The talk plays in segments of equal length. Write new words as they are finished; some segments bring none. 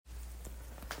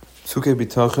Psuke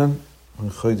Bitachon,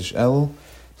 Chodesh El.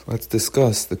 So let's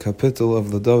discuss the capital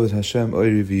of the David Hashem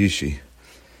Oiri V'Yishi.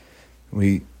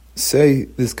 We say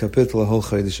this capital a whole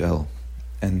Chodesh El,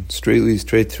 and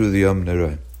straight through the Yom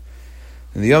Noraim.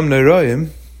 And the Yom Noraim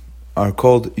are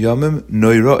called Yomim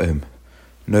Noiraim.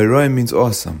 Noiraim means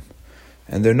awesome,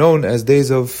 and they're known as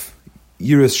days of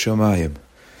Yiras Shamayim.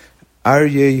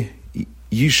 Aryeh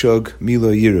Yishog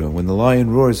Milo Yira. When the lion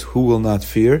roars, who will not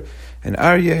fear? And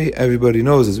Aryeh, everybody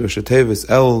knows, is Rosh Tevis,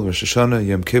 El, Rosh Hashanah,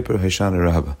 Yom Kippur, Hoshana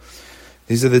Rabbah.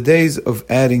 These are the days of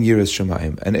adding Yiras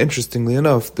Shamayim. And interestingly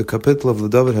enough, the capital of the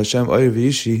David Hashem Oir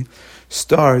V'Yishi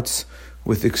starts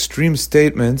with extreme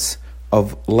statements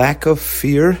of lack of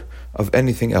fear of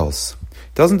anything else.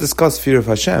 It doesn't discuss fear of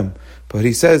Hashem, but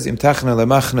he says, Im tachna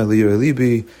lemachna liyir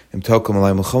libi, im tokum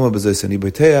alay melchoma b'zos ani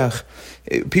b'teach.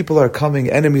 People are coming,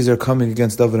 enemies are coming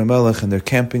against David HaMelech, and they're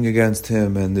camping against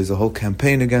him, and there's a whole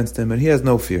campaign against him, and he has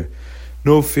no fear.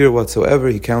 No fear whatsoever.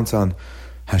 He counts on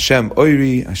Hashem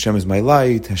Oiri, Hashem is my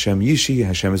light, Hashem Yishi,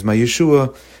 Hashem is my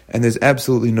Yeshua, and there's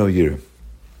absolutely no yira.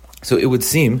 So it would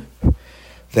seem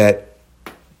that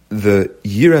the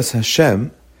Yiras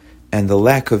Hashem and the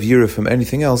lack of yira from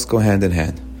anything else go hand in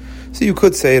hand. So you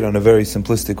could say it on a very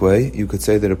simplistic way. You could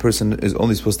say that a person is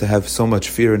only supposed to have so much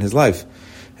fear in his life.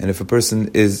 And if a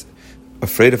person is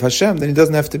afraid of Hashem, then he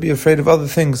doesn't have to be afraid of other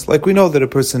things. Like we know that a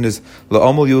person is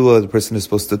la'amul yula, the person is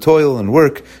supposed to toil and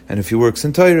work, and if he works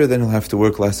in Torah, then he'll have to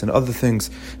work less in other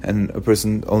things, and a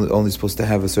person only supposed to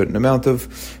have a certain amount of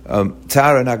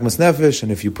tzara and agmas nefesh,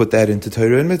 and if you put that into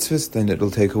Torah and mitzvahs, then it'll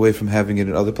take away from having it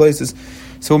in other places.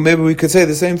 So maybe we could say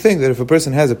the same thing, that if a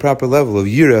person has a proper level of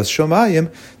yiras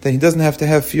shomayim, then he doesn't have to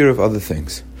have fear of other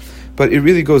things. But it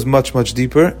really goes much, much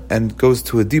deeper, and goes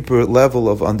to a deeper level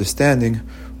of understanding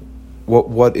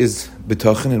what is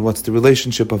bitachon and what's the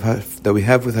relationship that we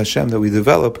have with Hashem that we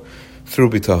develop through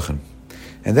bitachon.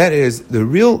 And that is, the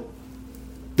real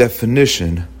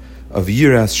definition of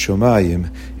yiras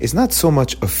shomayim is not so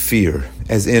much a fear,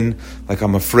 as in, like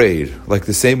I'm afraid, like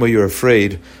the same way you're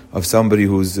afraid of somebody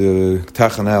who's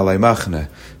tachana alay machna,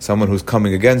 someone who's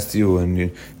coming against you,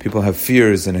 and people have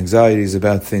fears and anxieties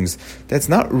about things. That's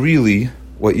not really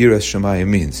what yiras shomayim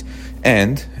means.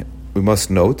 And we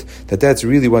must note that that's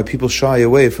really why people shy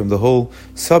away from the whole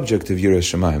subject of Yiras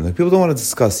Shamayim. Like, people don't want to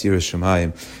discuss Yiras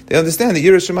Shamayim. They understand that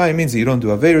Yiras Shamayim means that you don't do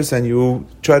Averis, and you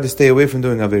try to stay away from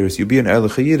doing Averis. You be an Erle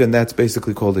Chayid, and that's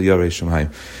basically called a Yarei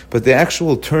Shamayim. But the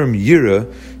actual term Yira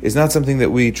is not something that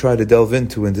we try to delve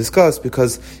into and discuss,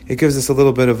 because it gives us a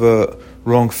little bit of a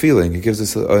wrong feeling. It gives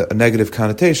us a negative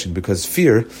connotation, because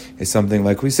fear is something,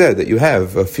 like we said, that you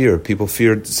have a fear. People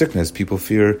fear sickness. People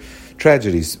fear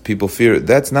tragedies. People fear.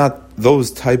 That's not,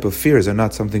 those type of fears are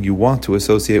not something you want to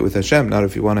associate with Hashem, not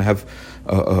if you want to have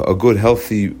a good,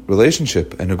 healthy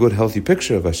relationship and a good, healthy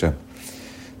picture of Hashem.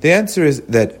 The answer is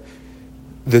that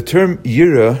the term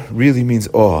yira really means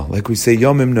awe, like we say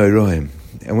yomim noiroim.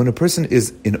 And when a person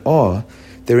is in awe,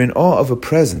 they're in awe of a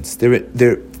presence.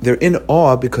 They're in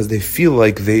awe because they feel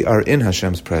like they are in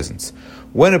Hashem's presence.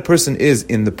 When a person is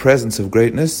in the presence of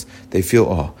greatness, they feel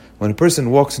awe. When a person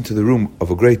walks into the room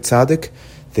of a great tzaddik,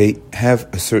 they have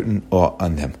a certain awe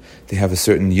on them. They have a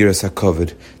certain yiras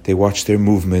hakavod. They watch their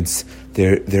movements.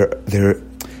 They're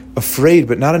afraid,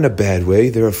 but not in a bad way.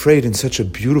 They're afraid in such a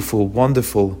beautiful,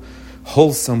 wonderful,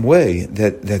 wholesome way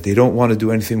that they don't want to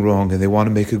do anything wrong, and they want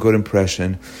to make a good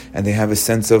impression, and they have a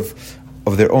sense of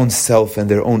their own self and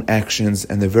their own actions,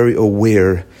 and they're very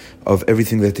aware of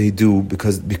everything that they do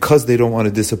because they don't want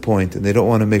to disappoint, and they don't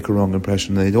want to make a wrong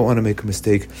impression, and they don't want to make a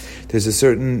mistake. There's a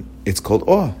certain, it's called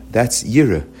awe. That's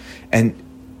yira. And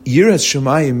yiras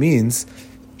shemayim means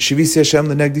shivisi Hashem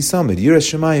lenegdi samid. Yiras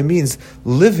shemayim means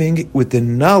living with the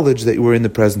knowledge that we're in the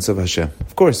presence of Hashem.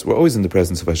 Of course, we're always in the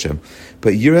presence of Hashem.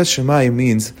 But yiras shemayim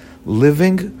means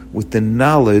living with the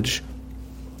knowledge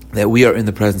that we are in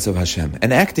the presence of Hashem,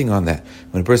 and acting on that.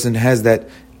 When a person has that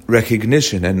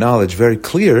recognition and knowledge very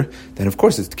clear, then of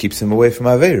course it keeps him away from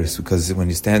Averis, because when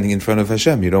you're standing in front of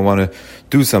Hashem, you don't want to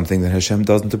do something that Hashem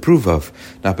doesn't approve of.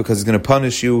 Not because He's going to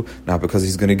punish you, not because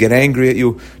He's going to get angry at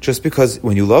you, just because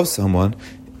when you love someone,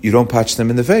 you don't patch them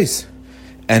in the face.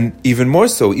 And even more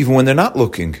so, even when they're not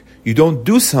looking, you don't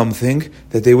do something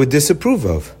that they would disapprove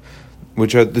of,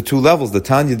 which are the two levels. The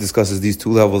Tanya discusses these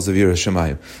two levels of Yiras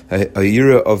Shamayim. A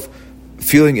Yira of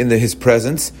feeling in His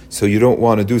presence, so you don't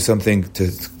want to do something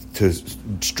to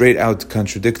straight out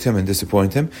contradict Him and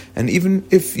disappoint Him. And even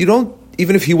if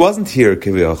He wasn't here,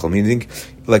 meaning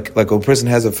like a person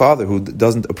has a father who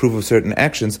doesn't approve of certain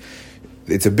actions,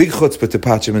 it's a big chutzpah to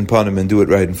patch him and pun him and do it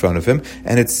right in front of him,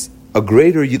 and it's a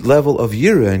greater level of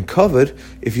yira and kavod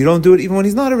if you don't do it even when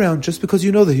he's not around, just because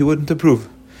you know that he wouldn't approve.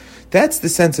 That's the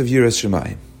sense of Yiras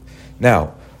Shamayim.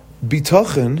 Now,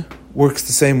 Bitochen works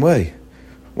the same way.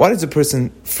 Why does a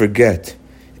person forget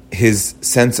his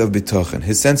sense of bitochen,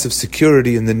 his sense of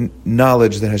security in the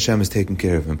knowledge that Hashem is taking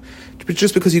care of him?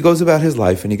 Just because he goes about his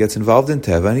life and he gets involved in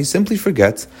Teva and he simply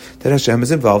forgets that Hashem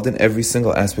is involved in every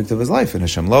single aspect of his life and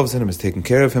Hashem loves him, is taking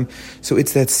care of him. So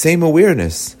it's that same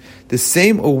awareness, the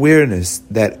same awareness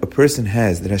that a person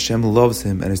has, that Hashem loves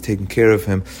him and is taking care of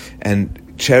him and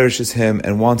cherishes him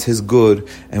and wants his good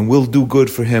and will do good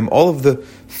for him. All of the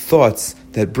thoughts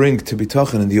that bring to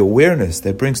bitachon and the awareness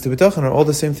that brings to bitachon are all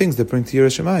the same things that bring to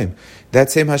Yiras Shamayim.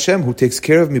 That same Hashem who takes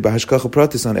care of me by hashgacha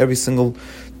pratis on every single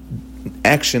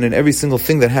action and every single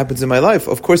thing that happens in my life.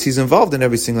 Of course, he's involved in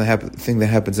every single thing that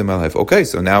happens in my life. Okay,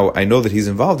 so now I know that he's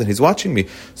involved and he's watching me.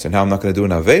 So now I'm not going to do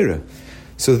an aveira.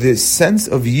 So the sense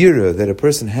of yira that a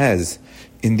person has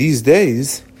in these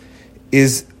days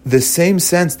is the same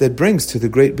sense that brings to the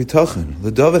great bitachon.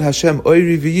 L'David Hashem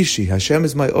oiri v'yishi. Hashem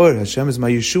is my or. Hashem is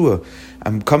my Yeshua.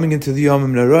 I'm coming into the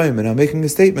Yomim Naraim and I'm making a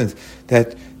statement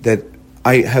that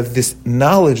I have this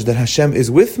knowledge that Hashem is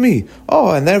with me.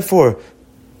 Oh, and therefore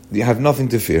I have nothing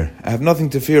to fear. I have nothing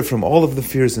to fear from all of the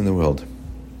fears in the world.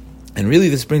 And really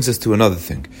this brings us to another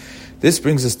thing. This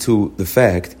brings us to the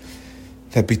fact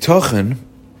that bitachon,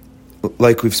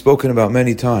 like we've spoken about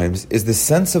many times, is the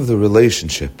sense of the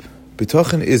relationship.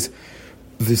 Bitachon is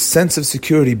the sense of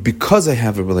security because I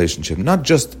have a relationship, not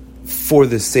just for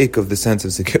the sake of the sense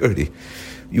of security.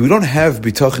 We don't have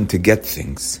bitachon to get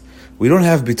things. We don't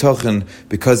have bitachon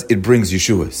because it brings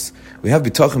Yeshuas. We have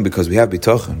bitachon because we have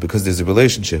bitachon, because there's a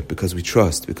relationship, because we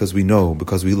trust, because we know,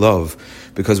 because we love,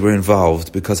 because we're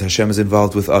involved, because Hashem is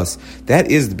involved with us. That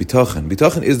is the bitachon.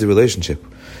 Bitachon is the relationship.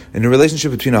 In a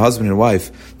relationship between a husband and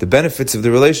wife, the benefits of the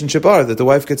relationship are that the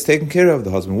wife gets taken care of. The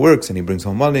husband works and he brings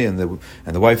home money, and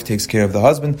the wife takes care of the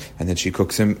husband, and then she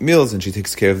cooks him meals and she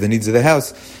takes care of the needs of the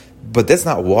house. But that's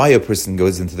not why a person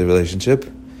goes into the relationship.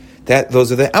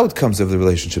 Those are the outcomes of the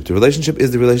relationship. The relationship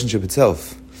is the relationship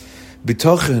itself.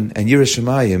 Bitachon and Yiras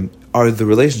Shamayim are the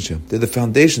relationship. They're the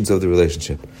foundations of the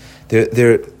relationship.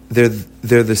 They're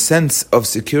the sense of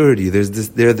security. They're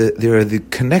the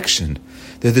connection.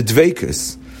 They're the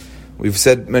dveikus. We've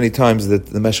said many times that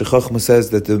the Meshech Chochmah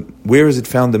says that where is it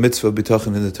found the mitzvah of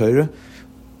bitachon in the Torah?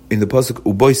 In the pasuk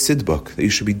Uboy Sidbak, that you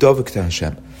should be dovek to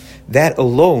Hashem. That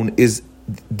alone is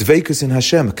dveikus in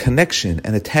Hashem, a connection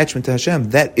and attachment to Hashem.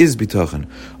 That is bitachon.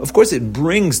 Of course, it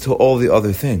brings to all the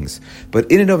other things, but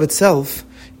in and of itself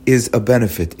is a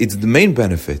benefit. It's the main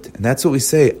benefit, and that's what we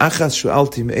say. Achas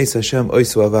shu'alti me'es Hashem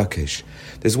oisu avakesh.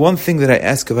 There's one thing that I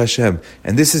ask of Hashem,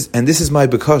 and this is my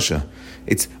bakasha.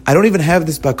 I don't even have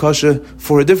this bakasha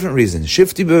for a different reason.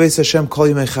 Shifti beveis Hashem kol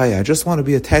yimei chaya. I just want to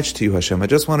be attached to you, Hashem. I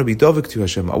just want to be dovek to you,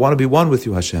 Hashem. I want to be one with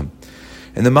you, Hashem.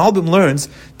 And the Malbim learns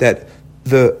that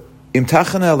the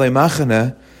imtachana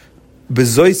aleimachana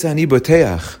bezois ani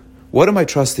boteach. What am I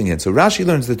trusting in? So Rashi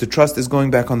learns that the trust is going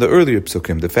back on the earlier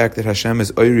psukim, the fact that Hashem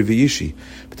is oiri v'yishi.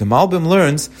 But the Malbim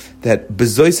learns that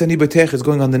bezois ani boteach is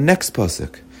going on the next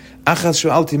pasuk. Why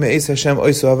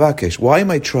am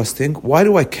I trusting? Why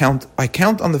do I count? I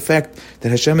count on the fact that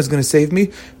Hashem is going to save me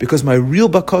because my real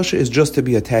bakasha is just to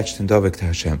be attached and davek to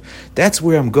Hashem. That's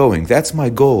where I'm going. That's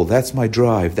my goal. That's my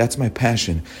drive. That's my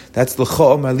passion. That's Hashem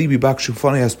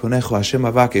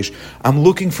avakesh. I'm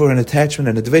looking for an attachment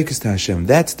and a dveikus to Hashem.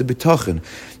 That's the bitachon.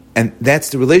 And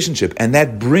that's the relationship. And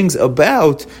that brings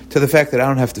about to the fact that I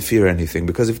don't have to fear anything.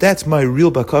 Because if that's my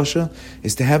real bakasha,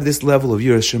 is to have this level of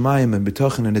Yiras Shamayim and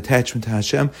bitachon and attachment to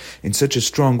Hashem in such a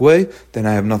strong way, then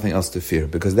I have nothing else to fear.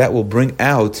 Because that will bring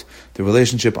out the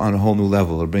relationship on a whole new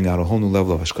level. It'll bring out a whole new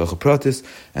level of hashgacha pratis,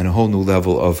 and a whole new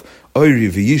level of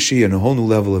oiri v'yishi, and a whole new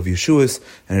level of Yeshuas,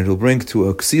 and it'll bring to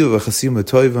a ksiyah v'chasima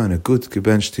toiva and a good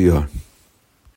gebench to Yar.